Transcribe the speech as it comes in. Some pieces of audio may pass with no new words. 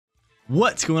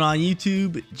What's going on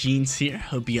YouTube? Jeans here.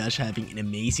 Hope you guys are having an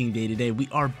amazing day today. We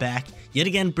are back yet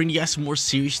again bringing you guys some more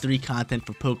Series 3 content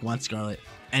for Pokemon Scarlet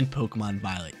and Pokemon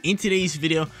Violet. In today's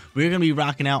video, we're going to be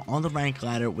rocking out on the rank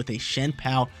ladder with a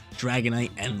Shenpao,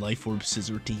 Dragonite, and Life Orb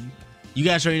Scizor team. You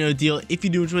guys already know the deal. If you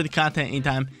do enjoy the content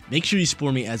anytime, make sure you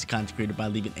support me as a content creator by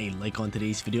leaving a like on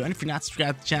today's video. And if you're not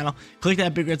subscribed to the channel, click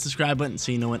that big red subscribe button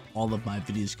so you know when all of my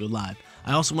videos go live.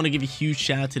 I also want to give a huge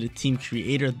shout out to the team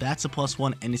creator, That's a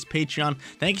 +1, and his Patreon.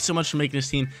 Thank you so much for making this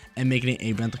team and making it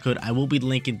a rental code. I will be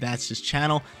linking That's his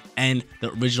channel and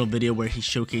the original video where he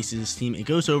showcases his team and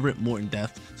goes over it more in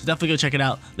depth. So definitely go check it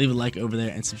out. Leave a like over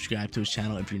there and subscribe to his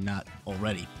channel if you're not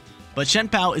already. But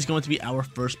Shenpao is going to be our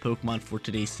first Pokemon for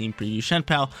today's team preview.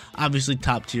 Shenpao, obviously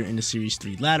top tier in the Series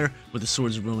 3 ladder with the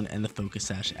Swords of Ruin and the Focus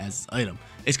Sash as its item.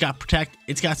 It's got Protect,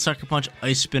 it's got Sucker Punch,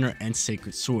 Ice Spinner, and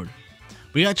Sacred Sword.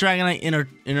 We got Dragonite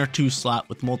in our 2 slot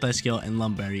with Multi-Scale and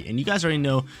Lumberry, and you guys already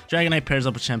know Dragonite pairs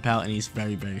up with Shenpao and he's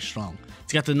very, very strong.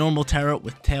 It's got the normal Terra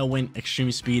with Tailwind,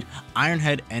 Extreme Speed, Iron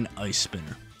Head, and Ice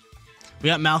Spinner. We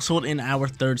got Maushold in our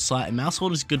 3rd slot, and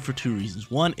Maushold is good for 2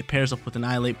 reasons. 1, it pairs up with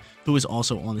Annihilape, who is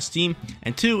also on this team,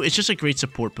 and 2, it's just a great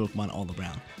support Pokemon all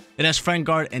around. It has Friend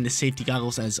Guard and the Safety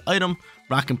Goggles as item,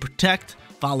 Rock and Protect,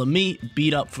 Follow Me,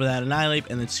 beat up for that Annihilape,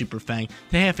 and then Super Fang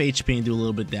to half HP and do a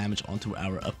little bit of damage onto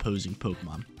our opposing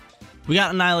Pokemon. We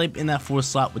got Annihilape in that 4th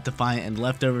slot with Defiant and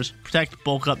Leftovers, Protect,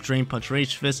 Bulk Up, Drain Punch,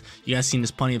 Rage Fist. You guys seen this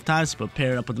plenty of times, but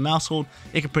pair it up with the Maushold,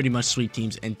 it can pretty much sweep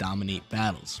teams and dominate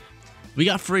battles. We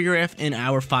got Farigiraf in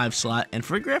our 5 slot, and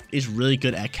Farigiraf is really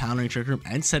good at countering Trick Room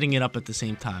and setting it up at the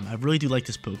same time. I really do like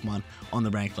this Pokemon on the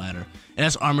rank ladder. It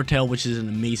has Armor Tail, which is an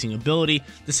amazing ability,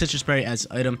 the Citrus Berry as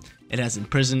item, it has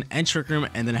Imprison and Trick Room,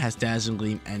 and then it has Dazzling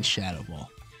Gleam and Shadow Ball.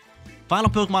 Final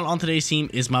Pokemon on today's team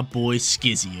is my boy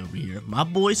Scizor over here. My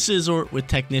boy Scizor with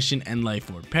Technician and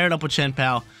Life Orb. Paired up with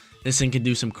Shenpao, this thing can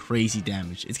do some crazy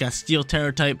damage. It's got Steel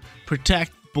Terror type,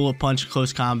 Protect, Bullet Punch,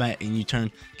 Close Combat, and U-Turn.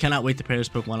 Cannot wait to pair this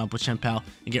Pokemon up with Shenpao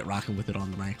and get rocking with it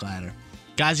on the rank ladder.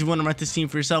 Guys, if you want to rent this team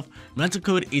for yourself, rental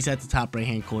code is at the top right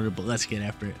hand corner, but let's get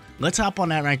after it. Let's hop on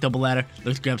that rank double ladder.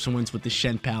 Let's grab some wins with the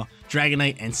Shenpao,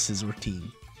 Dragonite, and Scizor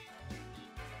team.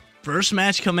 First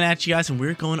match coming at you guys, and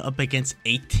we're going up against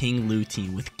a Ting-Lu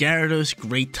team with Gyarados,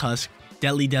 Great Tusk,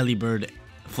 Delibird,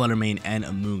 Fluttermane, and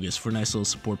Amoonguss for a nice little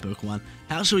support Pokemon.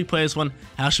 How should we play this one?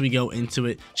 How should we go into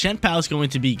it? Shenpao is going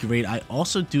to be great. I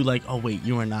also do like, oh wait,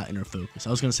 you are not Inner Focus.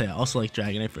 I was going to say I also like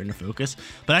Dragonite for Inner Focus,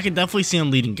 but I can definitely see him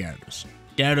leading Gyarados.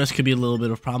 Gyarados could be a little bit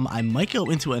of a problem. I might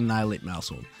go into Annihilate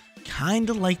Maushold. Kind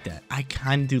of like that. I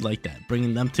kind of do like that.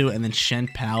 Bringing them two and then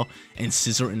Shenpao and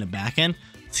Scizor in the back end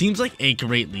seems like a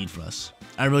great lead for us.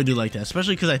 I really do like that,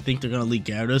 especially because I think they're going to lead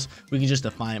Gyarados. We can just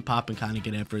Defiant Pop and kind of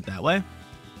get after it that way.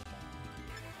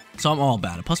 So I'm all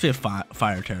about it. Plus we have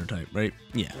Fire Terror type, right?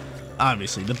 Yeah,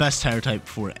 obviously the best Terror type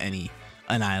for any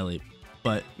Annihilate.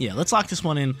 But yeah, let's lock this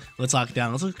one in. Let's lock it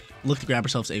down. Let's look to grab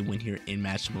ourselves a win here in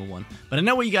match number 1. But I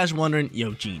know what you guys are wondering.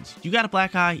 Yo, Jeans, you got a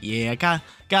black eye? Yeah, I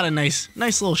got a nice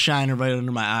little shiner right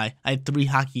under my eye. I had 3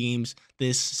 hockey games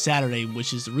this Saturday,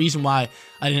 which is the reason why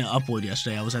I didn't upload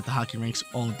yesterday. I was at the hockey rinks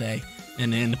all day,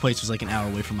 and the place was like an hour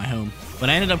away from my home.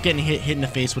 But I ended up getting hit in the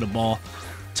face with a ball.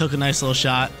 Took a nice little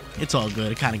shot. It's all good.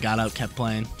 I kind of got out, kept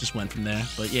playing, just went from there.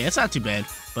 But yeah, it's not too bad.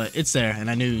 But it's there, and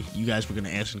I knew you guys were going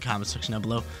to answer in the comment section down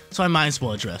below, so I might as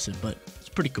well address it. But it's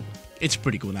pretty cool. It's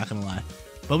pretty cool, not going to lie.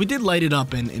 But we did light it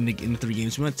up in the 3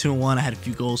 games. We went 2-1. I had a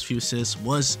few goals, few assists.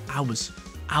 I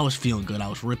was feeling good. I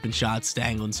was ripping shots,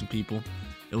 dangling some people.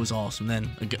 It was awesome. Then,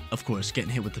 of course, getting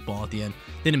hit with the ball at the end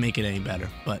didn't make it any better.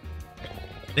 But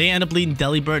they end up leading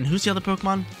Delibird. And who's the other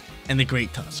Pokemon? And the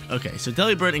Great Tusk. Okay, so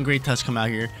Delibird and Great Tusk come out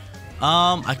here.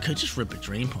 I could just rip a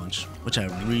Drain Punch, which I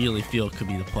really feel could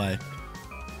be the play.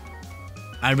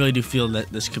 I really do feel that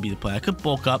this could be the play. I could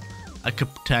bulk up. I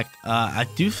could protect. I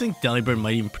do think Delibird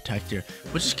might even protect here,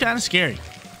 which is kind of scary.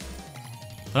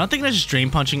 But I'm thinking of just Drain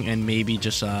Punching and maybe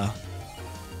just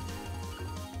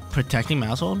protecting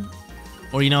Maushold.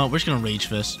 Or you know what? We're just going to Rage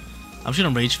Fist. I'm just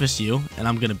going to Rage Fist you, and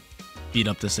I'm going to beat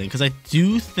up this thing. Because I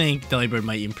do think Delibird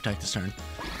might even protect this turn.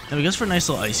 Then he goes for a nice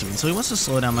little Icy Wind. So he wants to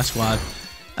slow down my squad.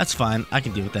 That's fine. I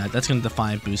can deal with that. That's going to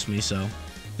Defiant boost me. So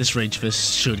this Rage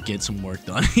Fist should get some work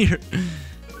done here.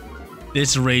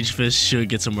 This Rage Fist should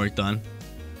get some work done.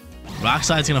 Rock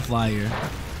Slide's going to fly here.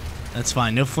 That's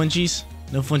fine. No flinchies.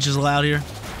 No flinches allowed here.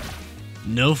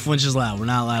 No flinches allowed. We're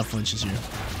not allowed flinches here.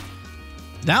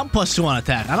 Down +2 on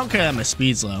attack. I don't care that my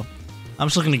speed's low. I'm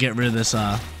just looking to get rid of this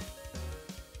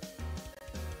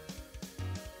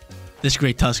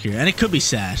Great Tusk here. And it could be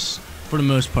Sash. For the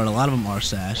most part, a lot of them are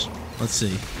Sash. Let's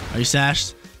see. Are you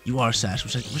Sashed? You are Sash,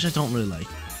 which I don't really like.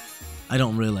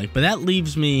 But that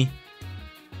leaves me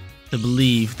to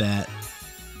believe that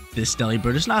this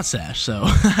Delibird is not Sash, so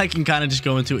I can kind of just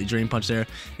go into a Drain Punch there.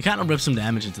 It kind of rips some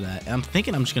damage into that, and I'm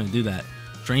thinking I'm just going to do that.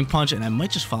 Drain Punch, and I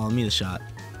might just follow me the shot.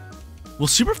 Will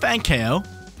Super Fang KO?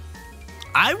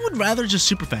 I would rather just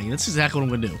Super Fang. That's exactly what I'm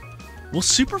going to do. Will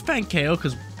Super Fang KO,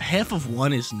 because half of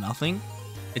 1 is nothing.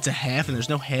 It's a half, and there's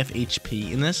no half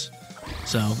HP in this,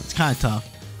 so it's kind of tough.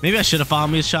 Maybe I should have followed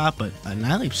me a shot, but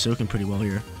Annihilape's soaking pretty well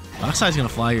here. Oxide's going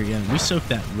to fly here again. We soaked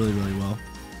that really, really well.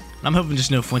 I'm hoping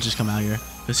just no flinches come out here.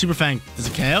 The Super Fang, does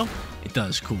it KO? It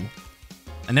does, cool.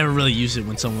 I never really used it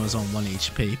when someone was on 1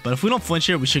 HP. But if we don't flinch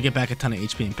here, we should get back a ton of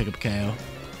HP and pick up KO.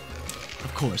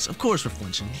 Of course we're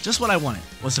flinching. Just what I wanted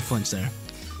was a flinch there.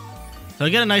 So I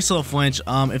get a nice little flinch.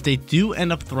 If they do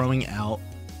end up throwing out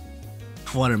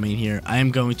Flutter Mane here, I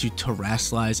am going to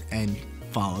Terrasilize and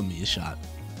follow me a shot.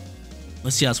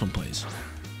 Let's see how this one plays.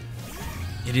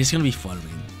 It is going to be Flutter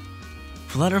Mane.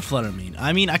 Flutter Mane.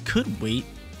 I mean, I could wait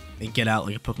and get out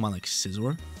like a Pokemon like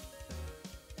Scizor.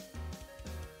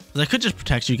 Because I could just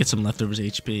protect you, get some leftovers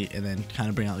HP, and then kind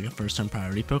of bring out like a first turn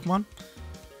priority Pokemon.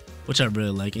 Which I really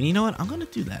like. And you know what? I'm going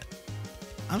to do that.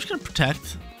 I'm just going to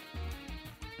protect.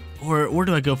 Or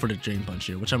do I go for the Drain Punch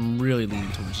here? Which I'm really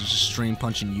leaning towards. Just Drain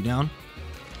Punching you down.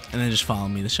 And then just follow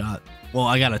me the shot. Well,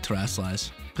 I got to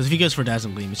Terrasilize. Because if he goes for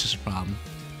Dazzling Gleam, it's just a problem.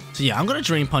 So yeah, I'm going to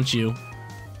Drain Punch you.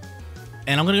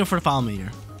 And I'm going to go for the follow me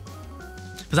here.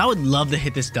 Because I would love to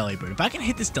hit this Delibird. If I can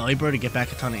hit this Delibird and get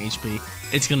back a ton of HP,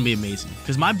 it's going to be amazing.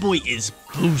 Because my boy is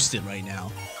boosted right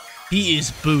now. He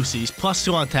is boosted. He's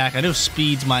 +2 on attack. I know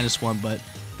speed's -1, but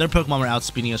their Pokemon were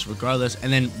outspeeding us regardless.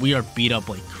 And then we are beat up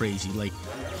like crazy. Like,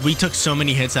 we took so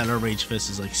many hits that our Rage Fist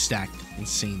is like stacked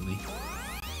insanely.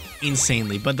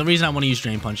 But the reason I want to use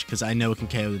Drain Punch because I know it can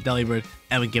KO the Delibird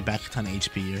and we get back a ton of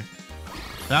HP here.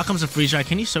 So out comes a Freeze Dry.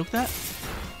 Can you soak that?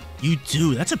 You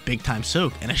do. That's a big time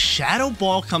soak. And a Shadow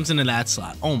Ball comes into that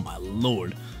slot. Oh my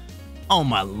lord. Oh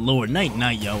my lord.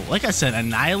 Night, yo. Like I said,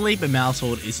 Annihilape and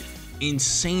Maushold is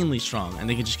insanely strong. And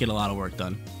they can just get a lot of work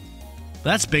done. But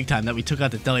that's big time that we took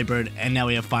out the Delibird. And now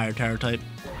we have Fire Terror type.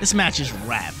 This match is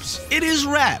wraps. It is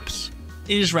wraps.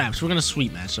 It is wraps. We're going to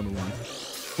sweep match number 1.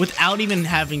 Without even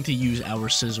having to use our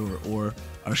Scizor or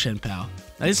our Shenpao.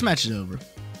 Now this match is over.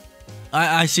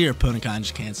 I see your opponent kind of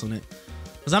just canceling it.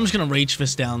 Because I'm just going to Rage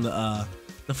Fist down the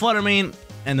Flutter Mane,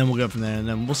 and then we'll go from there, and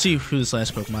then we'll see who this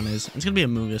last Pokemon is. It's going to be a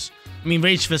Mungus. I mean,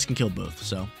 Rage Fist can kill both,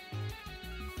 so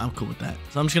I'm cool with that.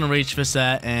 So I'm just going to Rage Fist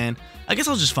that, and I guess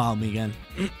I'll just follow me again.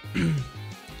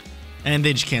 And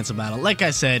they just cancel battle. Like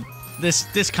I said,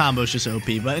 this combo is just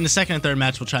OP, but in the second and third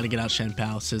match, we'll try to get out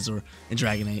Shenpao, Scizor, and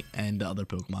Dragonite, and the other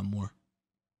Pokemon more.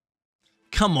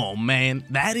 Come on, man.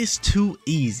 That is too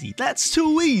easy. That's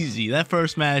too easy. That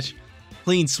first match,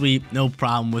 clean sweep, no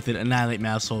problem with it. Annihilate,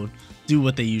 Maushold, do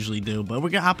what they usually do. But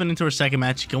we're hopping into our second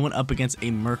match, going up against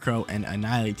a Murkrow and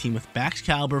Annihilate team with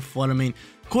Baxcalibur, Flutter Mane,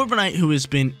 Corviknight, who has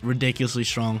been ridiculously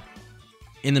strong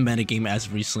in the metagame as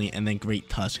of recently, and then Great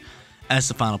Tusk as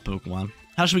the final Pokemon.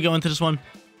 How should we go into this one?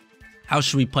 How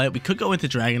should we play it? We could go into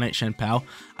Dragonite, Shenpao.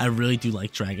 I really do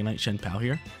like Dragonite, Shenpao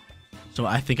here. So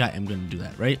I think I am going to do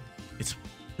that, right?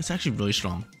 It's actually really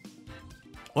strong.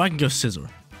 Or I can go Scizor.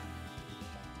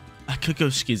 I could go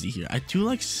Skizzy here. I do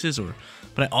like Scizor,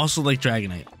 but I also like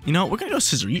Dragonite. You know, we're going to go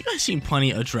Scizor. You guys seen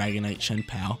plenty of Dragonite,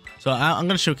 Shenpao. So I'm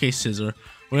going to showcase Scizor.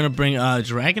 We're going to bring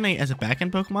Dragonite as a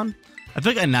back-end Pokemon. I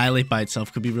feel like Annihilape by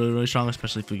itself could be really, really strong,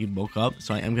 especially if we can bulk up.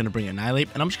 So I am going to bring Annihilape,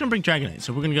 and I'm just going to bring Dragonite.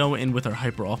 So we're going to go in with our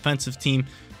hyper-offensive team,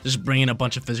 just bring in a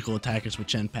bunch of physical attackers with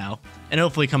Shenpao, and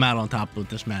hopefully come out on top with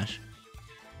this match.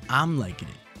 I'm liking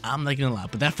it. I'm liking it a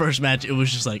lot. But that first match, it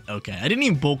was just like, okay. I didn't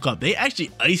even bulk up. They actually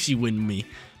Icy Wind me.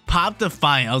 Popped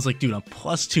Defiant. I was like, dude, I'm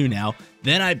 +2 now.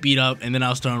 Then I beat up, and then I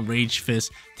was throwing Rage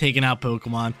Fist, taking out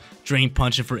Pokemon, Drain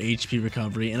Punching for HP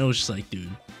recovery, and it was just like, dude,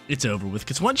 it's over with.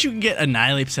 Because once you can get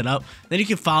Annihilape set up, then you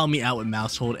can follow me out with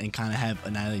Maushold and kind of have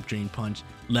Annihilape, Drain Punch,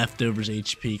 leftovers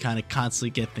HP, kind of constantly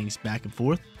get things back and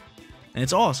forth. And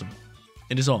it's awesome.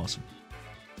 It is awesome.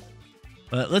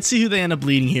 But let's see who they end up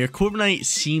leading here. Corviknight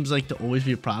seems like to always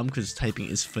be a problem because his typing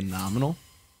is phenomenal.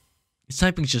 His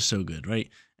typing is just so good, right?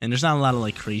 And there's not a lot of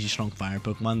like crazy strong fire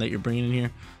Pokemon that you're bringing in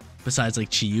here, besides like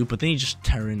Chi-Yu, but then you just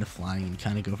Terra into flying and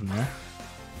kind of go from there.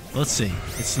 Let's see.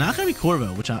 It's not going to be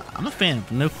Corvo, which I'm a fan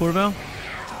of. No Corvo.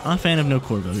 I'm a fan of no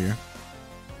Corvo here.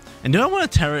 And do I want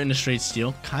to Terra into straight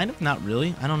steel? Kind of, not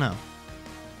really. I don't know.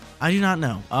 I do not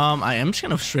know. I am just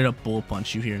going to straight up Bullet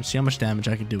Punch you here and see how much damage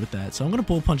I can do with that. So I'm going to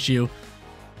Bullet Punch you.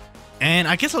 And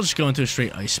I guess I'll just go into a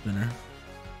straight Ice Spinner.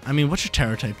 I mean, what's your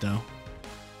Terra type, though?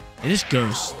 It is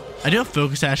Ghost. I do have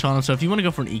Focus Sash on him, so if you want to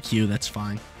go for an EQ, that's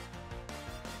fine.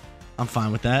 I'm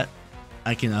fine with that.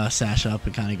 I can sash up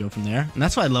and kind of go from there. And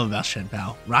that's what I love about Shen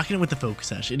Pao. Rocking it with the Focus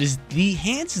Sash. It is the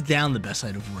hands down the best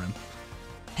item for him.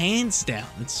 Hands down.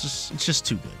 It's just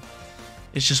too good.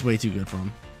 It's just way too good for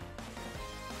him.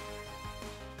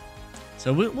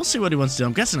 So we'll see what he wants to do.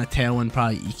 I'm guessing a Tailwind,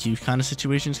 probably EQ kind of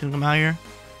situation is going to come out here.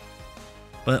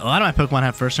 But a lot of my Pokemon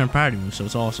have first turn priority moves, so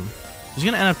it's awesome. He's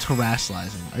going to end up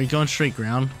terrestrializing. Are you going straight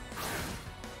ground?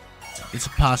 It's a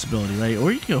possibility, right?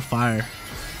 Or you can go fire.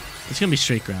 It's going to be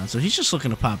straight ground. So he's just looking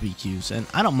to pop EQs. And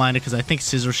I don't mind it because I think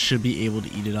Scizor should be able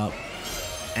to eat it up.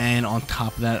 And on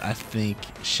top of that, I think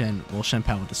Shen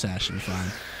Pao with the Sash should be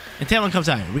fine. And Tailwind comes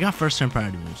out here. We got first turn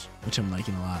priority moves, which I'm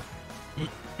liking a lot.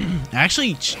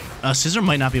 Actually, Scizor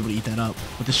might not be able to eat that up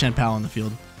with the Shen Pao on the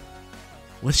field.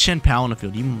 With Shen Pao on the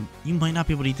field, you might not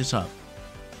be able to eat this up.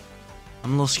 I'm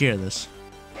a little scared of this.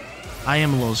 I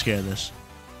am a little scared of this.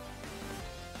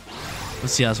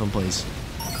 Let's see how this one plays.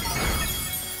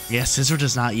 Yeah, Scizor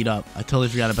does not eat up. I totally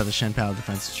forgot about the Shen Pao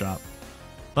defensive drop.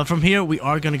 But from here, we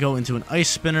are going to go into an Ice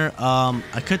Spinner.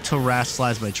 I could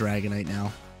terrestrialize by Dragonite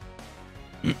now.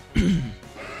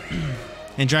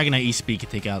 And Dragonite E-Speed could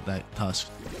take out that Tusk.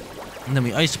 And then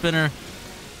we Ice Spinner.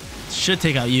 Should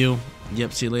take out you.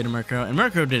 Yep, see you later, Murkrow. And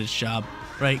Murkrow did its job,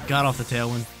 right? Got off the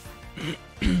Tailwind.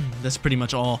 That's pretty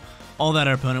much all that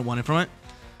our opponent wanted from it.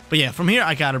 But yeah, from here,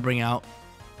 I gotta bring out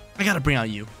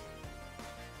you.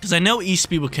 Because I know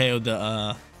E-Speed will KO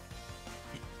the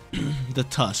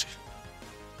Tusk.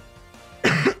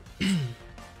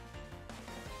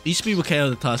 E-Speed will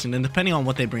KO the Tusk, and then depending on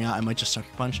what they bring out, I might just Sucker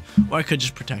Punch, or I could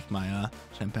just protect my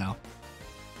Shen Pao.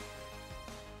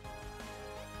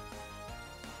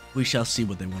 We shall see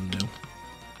what they want to do.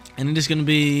 And it is going to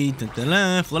be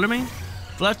Flutter Mane?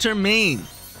 Flutter Mane!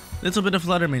 Little bit of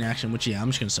Flutter Mane action, which, yeah, I'm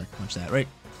just going to Sucker Punch that, right?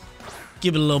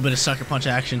 Give it a little bit of Sucker Punch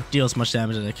action, deal as much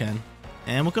damage as I can,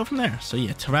 and we'll go from there. So,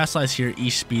 yeah, Terrasilize here,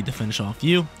 E-Speed to finish off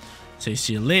you. So,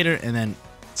 see you later, and then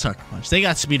Sucker Punch. They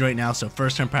got speed right now, so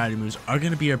first turn priority moves are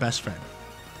going to be our best friend.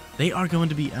 They are going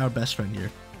to be our best friend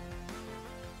here.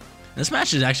 This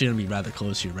match is actually going to be rather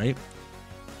close here, right?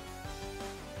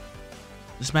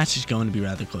 This match is going to be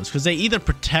rather close because they either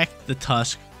protect the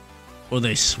Tusk or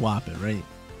they swap it, right?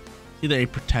 Either a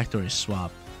protect or a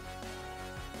swap.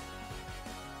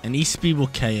 And E-Speed will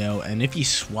KO, and if he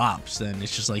swaps, then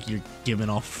it's just like you're giving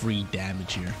off free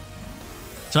damage here.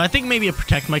 So I think maybe a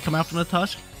protect might come out from the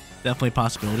Tusk. Definitely a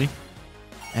possibility.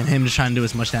 And him just trying to do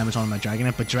as much damage on my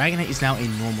Dragonite. But Dragonite is now a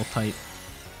normal type.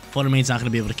 Flutter Mane's not going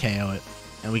to be able to KO it.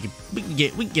 And we can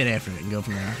get after it and go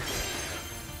from there.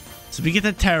 So we get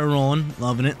that Terra rolling.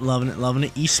 Loving it, loving it, loving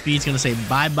it. E-Speed's going to say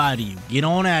bye-bye to you. Get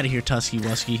on out of here, Tusky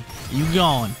Wusky. You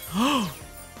gone.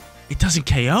 It doesn't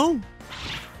KO?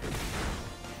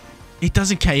 It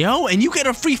doesn't KO? And you get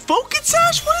a free Focus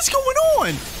Sash? What is going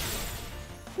on?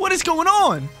 What is going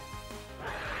on?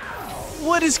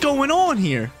 What is going on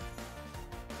here?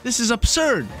 This is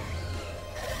absurd.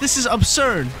 This is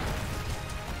absurd.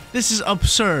 This is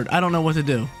absurd. I don't know what to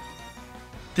do.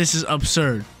 This is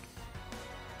absurd.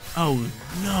 Oh,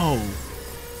 no.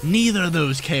 Neither of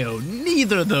those KO.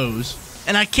 Neither of those.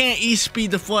 And I can't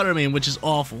E-Speed the Flutter Mane, which is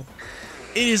awful.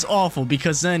 It is awful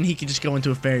because then he can just go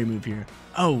into a fairy move here.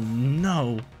 Oh,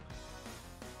 no.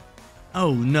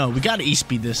 Oh, no. We got to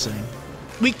E-Speed this thing.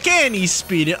 We can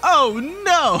E-Speed it. Oh,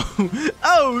 no.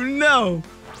 Oh, no.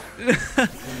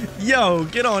 Yo,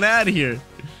 get on out of here.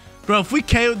 Bro, if we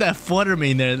KO'd that Flutter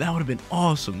Mane there, that would have been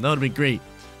awesome. That would have been great.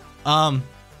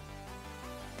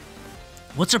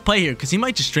 What's our play here? Because he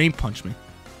might just Drain Punch me.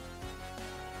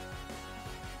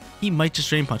 He might just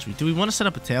Drain Punch me. Do we want to set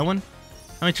up a Tailwind?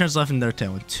 How many turns left in their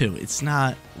Tailwind? 2. It's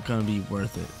not going to be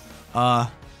worth it. Wow.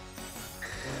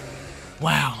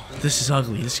 This is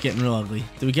ugly. This is getting real ugly.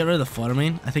 Do we get rid of the Flutter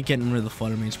Mane? I think getting rid of the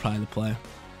Flutter Mane is probably the play.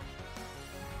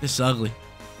 This is ugly.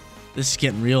 This is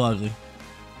getting real ugly.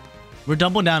 We're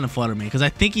doubling down on Flutter Mane because I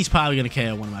think he's probably going to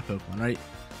KO one of my Pokemon, right?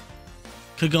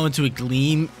 Could go into a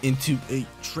Gleam, into a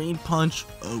Drain Punch.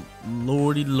 Oh,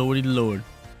 lordy, lordy, lord.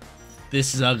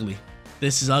 This is ugly.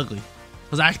 This is ugly.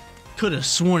 Because I could have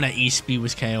sworn that E-Speed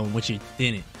was KO, which it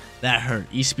didn't. That hurt.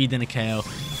 E-Speed didn't KO,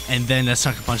 and then that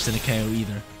Sucker Punch didn't KO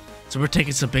either. So we're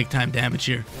taking some big time damage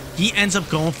here. He ends up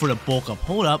going for the bulk up.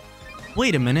 Hold up.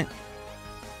 Wait a minute.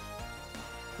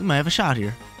 We might have a shot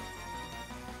here.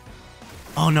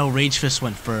 Oh no, Rage Fist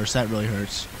went first. That really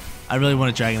hurts. I really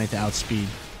want a Dragonite to outspeed.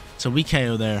 So we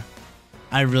KO there.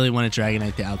 I really want a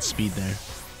Dragonite to outspeed there.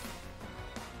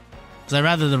 Because I'd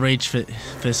rather the Rage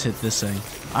Fist hit this thing.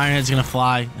 Iron Head's going to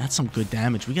fly. That's some good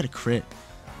damage. We get a crit.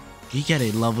 We get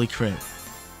a lovely crit.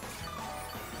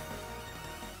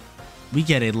 We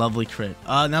get a lovely crit.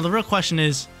 Now the real question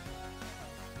is,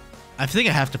 I think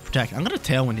I have to protect. I'm going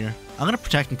to Tailwind here. I'm going to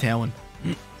protect and Tailwind.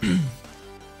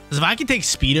 Because if I can take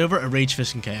speed over, a Rage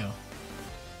Fist and KO.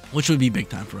 Which would be big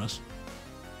time for us.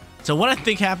 So what I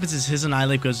think happens is his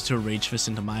Annihilape goes into a Rage Fist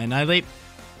into my Annihilape.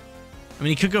 I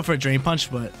mean, he could go for a Drain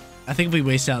Punch, but I think if we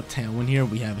waste out Tailwind here,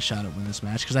 we have a shot at winning this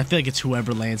match. Because I feel like it's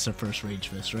whoever lands the first Rage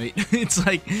Fist, right? It's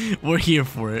like, we're here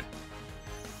for it.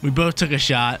 We both took a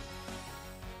shot.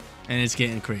 And it's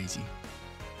getting crazy.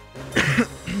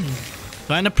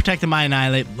 So I end up protecting my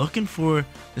Annihilape, looking for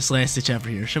this last ditch effort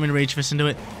here. Show me the Rage Fist into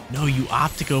it. No, you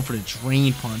opt to go for the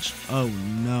Drain Punch. Oh,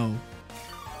 no.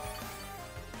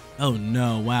 Oh,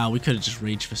 no. Wow, we could have just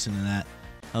Rage Fist into that.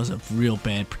 That was a real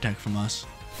bad protect from us.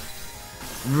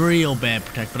 Real bad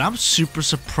protect, but I'm super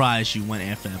surprised you went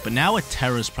after that. But now a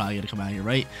Terra's probably going to come out here,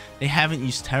 right? They haven't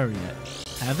used Terra yet.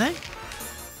 Have they?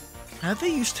 Have they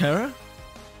used Terra?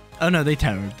 Oh, no, they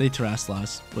Terra'd. They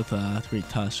Terraslas with 3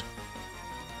 Tusk.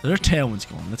 So their Tailwind's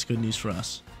going. That's good news for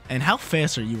us. And how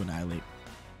fast are you, Annihilape?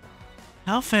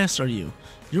 How fast are you?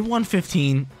 You're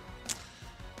 115.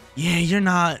 Yeah, you're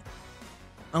not.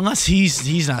 Unless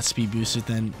he's not speed boosted,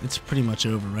 then it's pretty much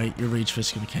over, right? Your Rage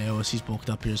Fist gonna KO us. He's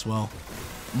bulked up here as well.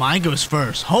 Mine goes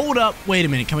first. Hold up. Wait a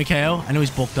minute. Can we KO? I know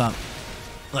he's bulked up.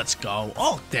 Let's go.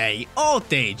 All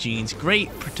day, Jeans. Great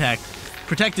protect.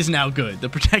 Protect is now good. The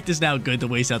protect is now good to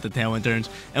waste out the Tailwind turns,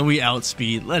 and we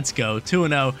outspeed. Let's go.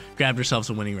 2-0. Grabbed ourselves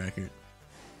a winning record.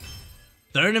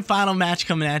 Third and final match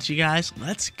coming at you guys.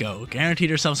 Let's go.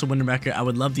 Guaranteed ourselves a winning record. I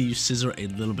would love to use Scizor a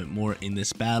little bit more in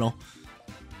this battle.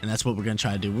 And that's what we're going to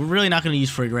try to do. We're really not going to use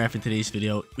Frigoraph in today's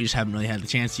video. We just haven't really had the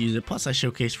chance to use it. Plus, I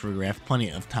showcased Frigoraph plenty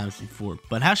of times before.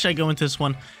 But how should I go into this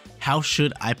one? How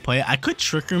should I play it? I could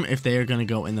Trick Room if they are going to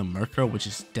go in the Murkrow, which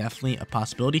is definitely a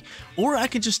possibility. Or I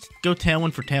could just go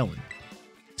Tailwind for Tailwind.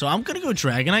 So I'm going to go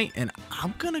Dragonite, and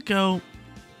I'm going to go...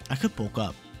 I could bulk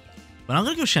up. But I'm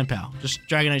going to go Shenpao. Just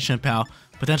Dragonite, Shenpao.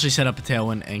 Potentially set up a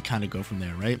Tailwind and kind of go from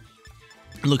there, right?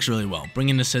 It looks really well. Bring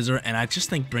in the Scizor, and I just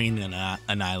think bringing in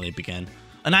Annihilape again.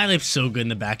 Annihilape's so good in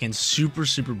the back end. Super,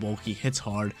 super bulky. Hits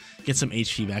hard. Gets some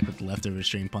HP back with the leftover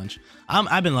Drain Punch.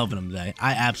 I've been loving him today.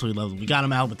 I absolutely love him. We got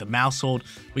him out with the mouse hold.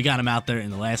 We got him out there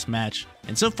in the last match.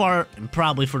 And so far, and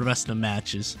probably for the rest of the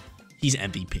matches, he's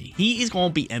MVP. He is going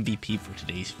to be MVP for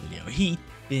today's video. He's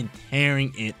been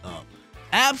tearing it up.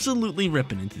 Absolutely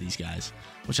ripping into these guys,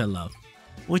 which I love.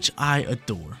 Which I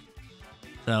adore.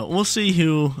 So we'll see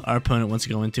who our opponent wants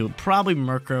to go into. Probably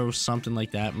Murkrow, something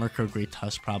like that. Murkrow, Great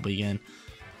Tusk, probably again.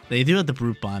 They do have the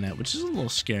Brute Bonnet, which is a little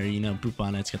scary. You know, Brute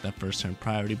Bonnet's got that first turn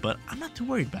priority, but I'm not too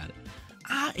worried about it.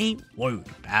 I ain't worried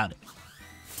about it.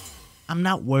 I'm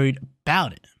not worried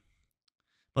about it.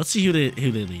 Let's see who they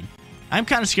lead. I'm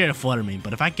kind of scared of Flutter Mane,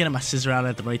 but if I can get my Scizor out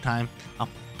at the right time, I'll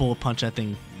bullet punch that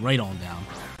thing right on down.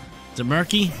 Is it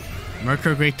Murky?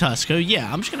 Murkrow, Great Tusk. Oh,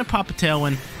 yeah, I'm just going to pop a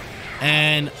Tailwind,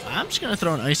 and I'm just going to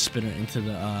throw an Ice Spinner into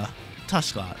the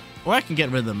Tusk slot. Or I can get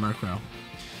rid of the Murkrow.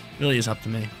 Really is up to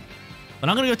me. But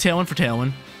I'm going to go Tailwind for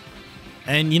Tailwind.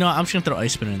 And, you know, I'm just going to throw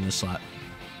Ice Spinner in this slot.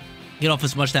 Get off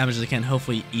as much damage as I can.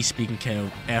 Hopefully, E-Speed can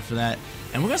KO after that.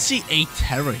 And we're going to see a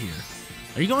Terra here.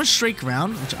 Are you going straight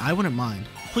ground? Which I wouldn't mind.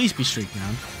 Please be straight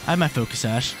ground. I have my Focus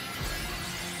Sash.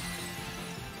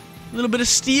 A little bit of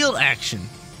Steel action.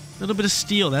 A little bit of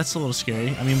Steel. That's a little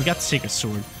scary. I mean, we got the Sacred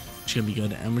Sword, which is going to be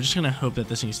good. And we're just going to hope that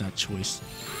this thing's not choice.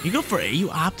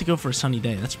 You opt to go for a Sunny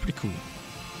Day. That's pretty cool.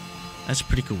 That's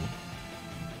pretty cool.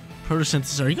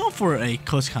 Photosynthesis. Are you going for a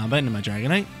close combat into my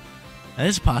Dragonite? That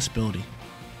is a possibility.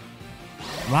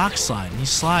 Rock Slide. He's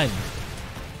sliding.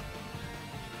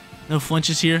 No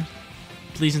flinches here.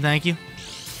 Please and thank you.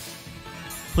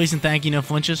 Please and thank you. No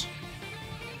flinches.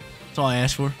 That's all I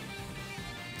asked for.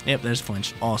 Yep, there's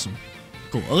flinch. Awesome.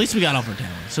 Cool. At least we got off our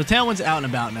Tailwind. So Tailwind's out and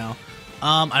about now.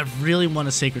 I really want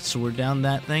a Sacred Sword down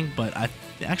that thing, but I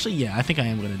think I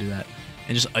am going to do that.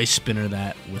 And just Ice Spinner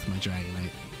that with my Dragonite.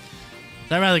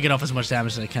 I'd rather get off as much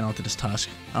damage as I can onto this Tusk.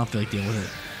 I don't feel like dealing with it.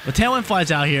 But Tailwind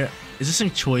flies out here. Is this thing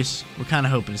choice? We're kind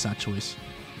of hoping it's not choice.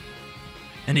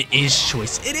 And it is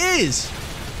choice. It is!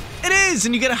 It is!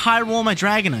 And you get a high roll on my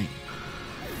Dragonite.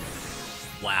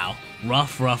 Wow.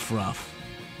 Rough, rough, rough.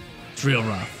 It's real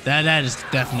rough. That is the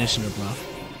definition of rough.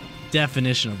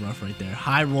 Definition of rough right there.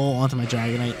 High roll onto my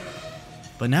Dragonite.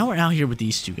 But now we're out here with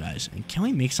these two guys. And can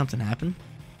we make something happen?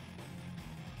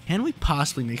 Can we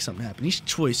possibly make something happen? He's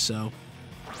choice, so...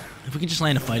 If we can just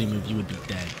land a fighting move, you would be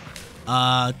dead.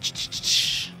 What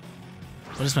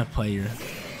is my play here?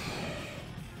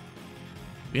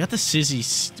 We got the Skizzy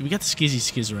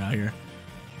Scizor out here.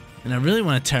 And I really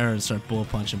want to Terra and start bullet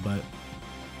punching, but...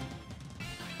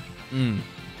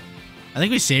 I think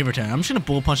we save our Terra. I'm just going to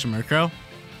bullet punch the Murkrow.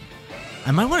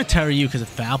 I might want to Terra you because if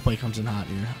Foul Play comes in hot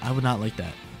here. I would not like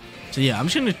that. So yeah, I'm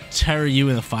just gonna terror you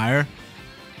in the fire,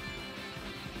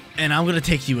 and I'm gonna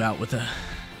take you out with a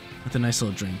nice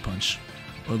little drain punch,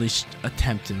 or at least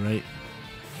attempt to, right?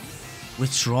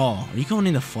 Withdraw. Are you going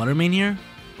into Flutter Mane here?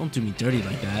 Don't do me dirty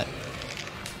like that.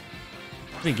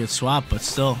 Pretty good swap, but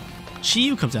still.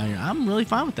 Chi-Yu comes out here. I'm really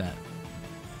fine with that.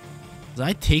 Because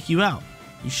I take you out.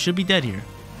 You should be dead here.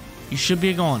 You should be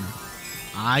a goner.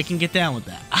 I can get down with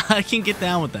that. I can get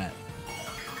down with that.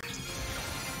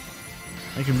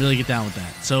 I can really get down with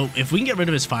that. So if we can get rid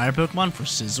of his fire Pokemon for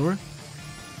Scizor,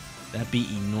 that'd be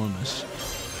enormous.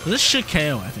 So this should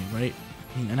KO, I think, right?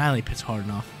 I mean, Annihilape hits hard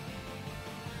enough.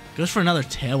 Goes for another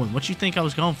Tailwind. What you think I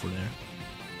was going for there?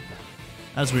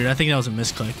 That was weird. I think that was a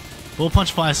misclick. Bullet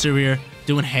Punch flies through here,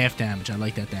 doing half damage. I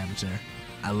like that damage there.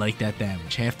 I like that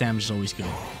damage. Half damage is always good.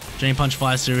 Drain Punch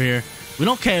flies through here. We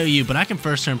don't KO you, but I can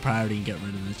first turn priority and get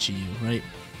rid of the Chi-Yu, right?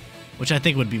 Which I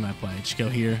think would be my play. Just go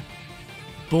here.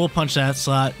 Bullet Punch that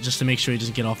slot just to make sure he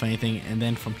doesn't get off anything. And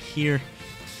then from here,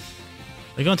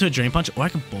 I go into a Drain Punch, or I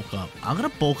can bulk up. I'm going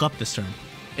to bulk up this turn.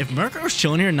 If Murkrow was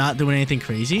chilling here, not doing anything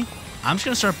crazy, I'm just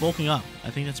going to start bulking up.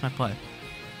 I think that's my play.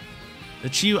 The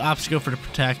Chi-Yu opts to go for the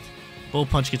Protect. Bullet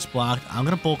Punch gets blocked. I'm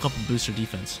going to bulk up and boost her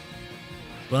defense.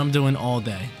 What I'm doing all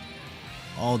day.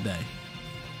 All day.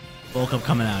 Bulk up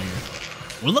coming out here.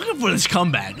 We're looking for this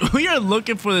comeback. We are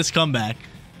looking for this comeback.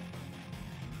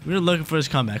 We're looking for this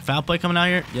comeback. Foul Play coming out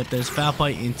here. Yep, there's Foul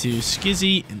Play into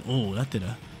Skizzy. And oh, that did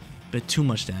a bit too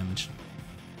much damage.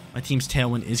 My team's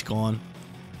Tailwind is gone.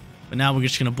 But now we're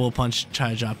just going to Bullet Punch,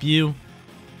 try to drop you.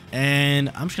 And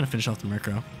I'm just going to finish off the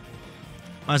Murkrow.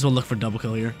 Might as well look for double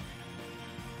kill here.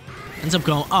 Ends up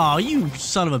going, oh, you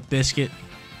son of a biscuit.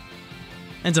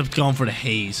 Ends up going for the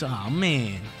Haze. Oh,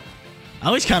 man. I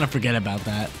always kind of forget about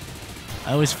that.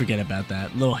 I always forget about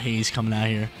that. Little Haze coming out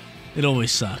here. It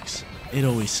always sucks. It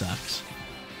always sucks.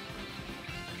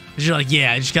 Because you're like,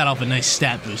 yeah, I just got off a nice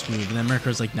stat boost move. And then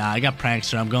Murkrow's like, nah, I got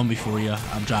Prankster. I'm going before you.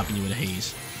 I'm dropping you with a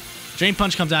Haze. Drain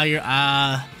Punch comes out here.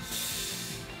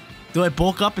 Do I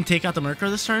bulk up and take out the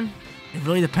Murkrow this turn? It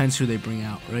really depends who they bring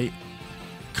out, right?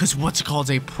 Because what's it called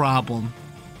is a problem.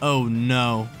 Oh,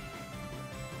 no.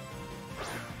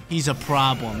 He's a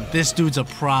problem. This dude's a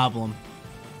problem.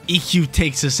 EQ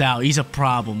takes us out. He's a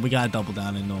problem. We got to double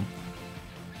down into him.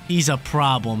 He's a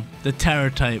problem. The Terror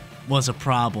type was a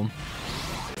problem.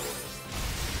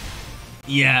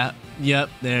 Yeah. Yep.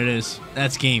 There it is.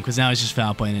 That's game because now he's just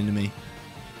foul playing into me.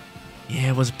 Yeah,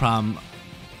 it was a problem.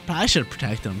 Probably should have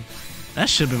protected him. That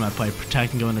should be my play.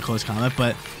 Protect and go into close combat.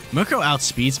 But Murkrow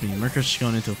outspeeds me. Murkrow's just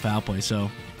going into a foul play.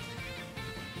 So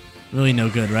really no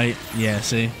good, right? Yeah,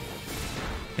 see?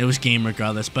 It was game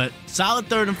regardless. But solid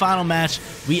third and final match.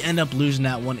 We end up losing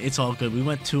that one. It's all good. We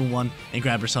went 2-1 and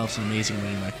grabbed ourselves an amazing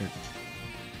winning record.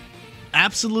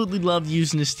 Absolutely loved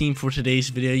using this team for today's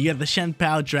video. You have the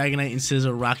Shenpao, Dragonite, and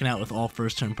Scizor rocking out with all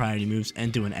first turn priority moves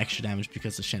and doing extra damage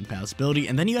because of Shenpao's ability.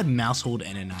 And then you had Mousehold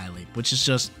and Annihilape, which is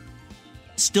just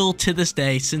still to this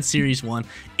day, since Series 1,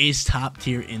 is top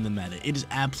tier in the meta. It is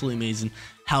absolutely amazing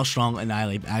how strong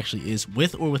Annihilape actually is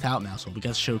with or without Mousehold. We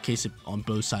got to showcase it on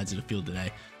both sides of the field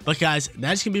today. But guys,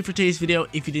 that's going to be it for today's video.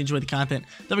 If you did enjoy the content,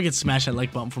 don't forget to smash that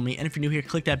like button for me. And if you're new here,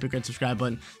 click that big red subscribe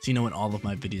button so you know when all of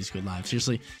my videos go live.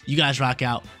 Seriously, you guys rock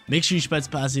out. Make sure you spread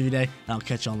some positivity today, and I'll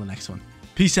catch you on the next one.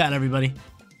 Peace out, everybody.